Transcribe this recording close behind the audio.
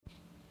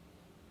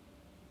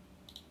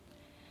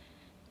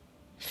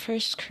1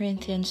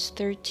 Corinthians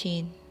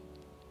 13,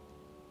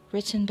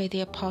 written by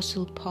the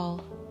Apostle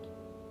Paul,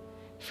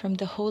 from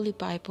the Holy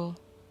Bible,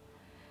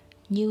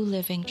 New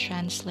Living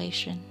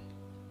Translation.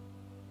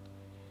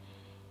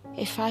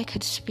 If I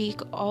could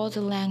speak all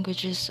the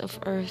languages of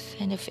earth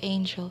and of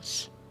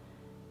angels,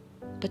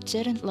 but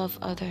didn't love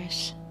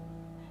others,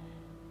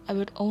 I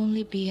would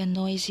only be a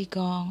noisy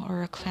gong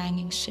or a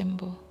clanging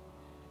cymbal.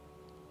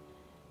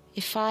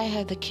 If I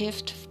had the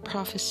gift of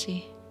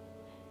prophecy,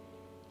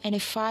 and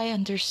if I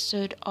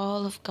understood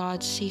all of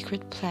God's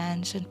secret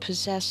plans and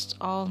possessed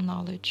all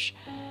knowledge,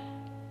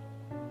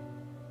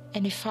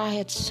 and if I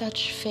had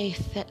such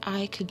faith that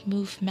I could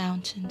move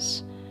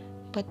mountains,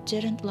 but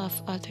didn't love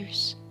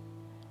others,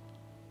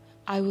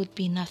 I would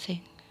be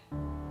nothing.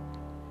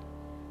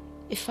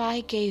 If I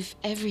gave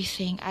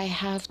everything I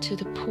have to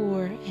the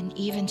poor and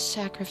even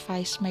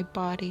sacrificed my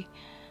body,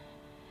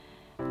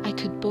 I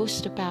could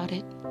boast about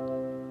it.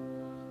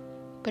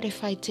 But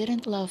if I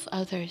didn't love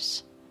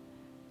others,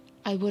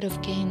 I would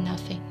have gained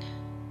nothing.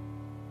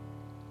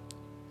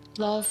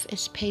 Love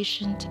is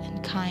patient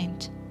and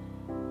kind.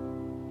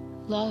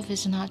 Love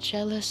is not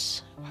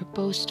jealous or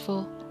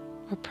boastful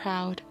or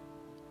proud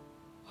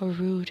or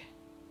rude.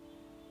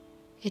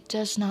 It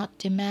does not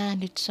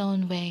demand its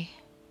own way.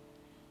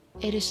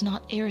 It is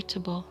not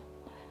irritable,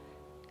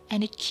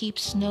 and it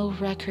keeps no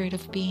record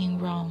of being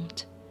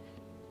wronged.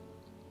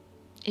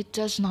 It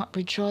does not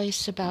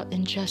rejoice about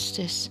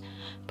injustice,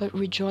 but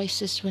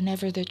rejoices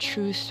whenever the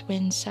truth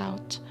wins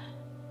out.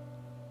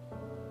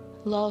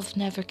 Love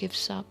never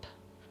gives up,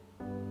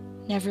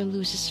 never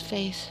loses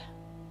faith,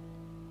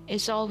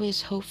 is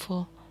always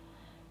hopeful,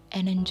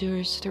 and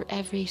endures through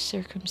every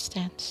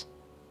circumstance.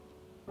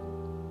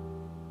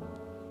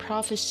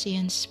 Prophecy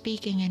and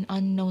speaking in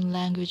unknown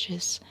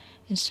languages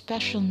and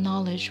special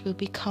knowledge will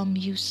become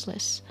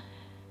useless,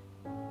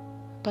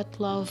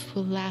 but love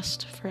will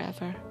last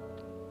forever.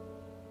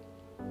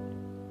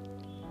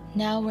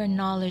 Now where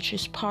knowledge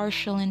is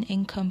partial and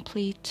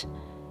incomplete,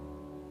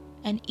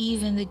 and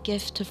even the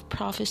gift of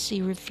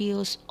prophecy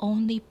reveals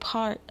only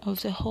part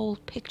of the whole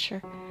picture.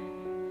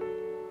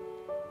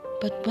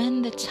 But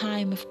when the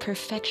time of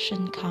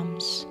perfection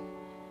comes,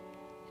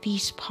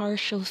 these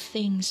partial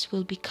things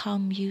will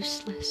become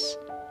useless.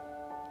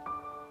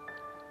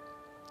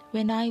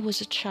 When I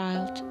was a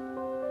child,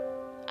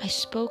 I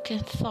spoke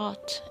and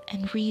thought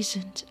and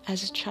reasoned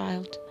as a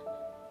child.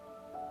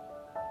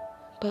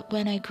 But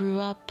when I grew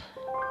up,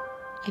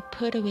 I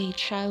put away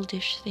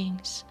childish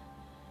things.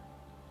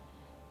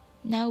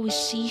 Now we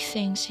see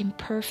things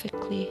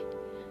imperfectly,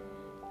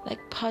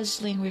 like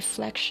puzzling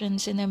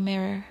reflections in a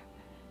mirror.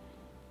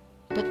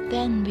 But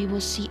then we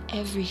will see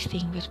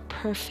everything with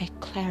perfect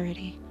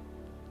clarity.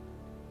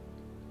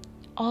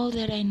 All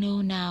that I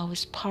know now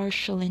is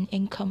partial and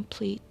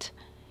incomplete.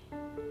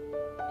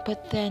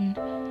 But then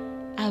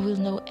I will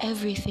know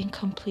everything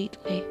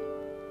completely,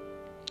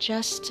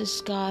 just as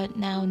God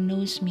now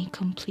knows me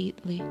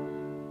completely.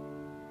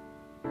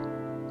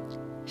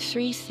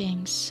 3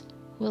 things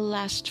will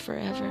last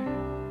forever: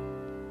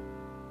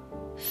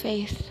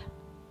 faith,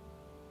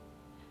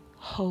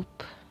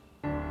 hope,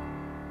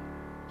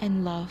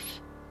 and love.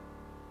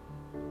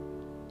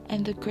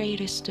 And the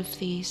greatest of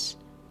these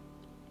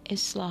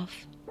is love.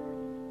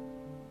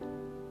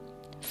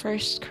 1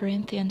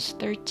 Corinthians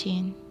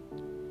 13,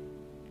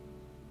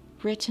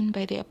 written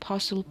by the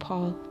Apostle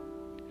Paul,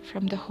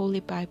 from the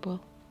Holy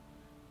Bible,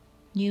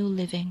 New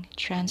Living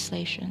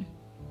Translation.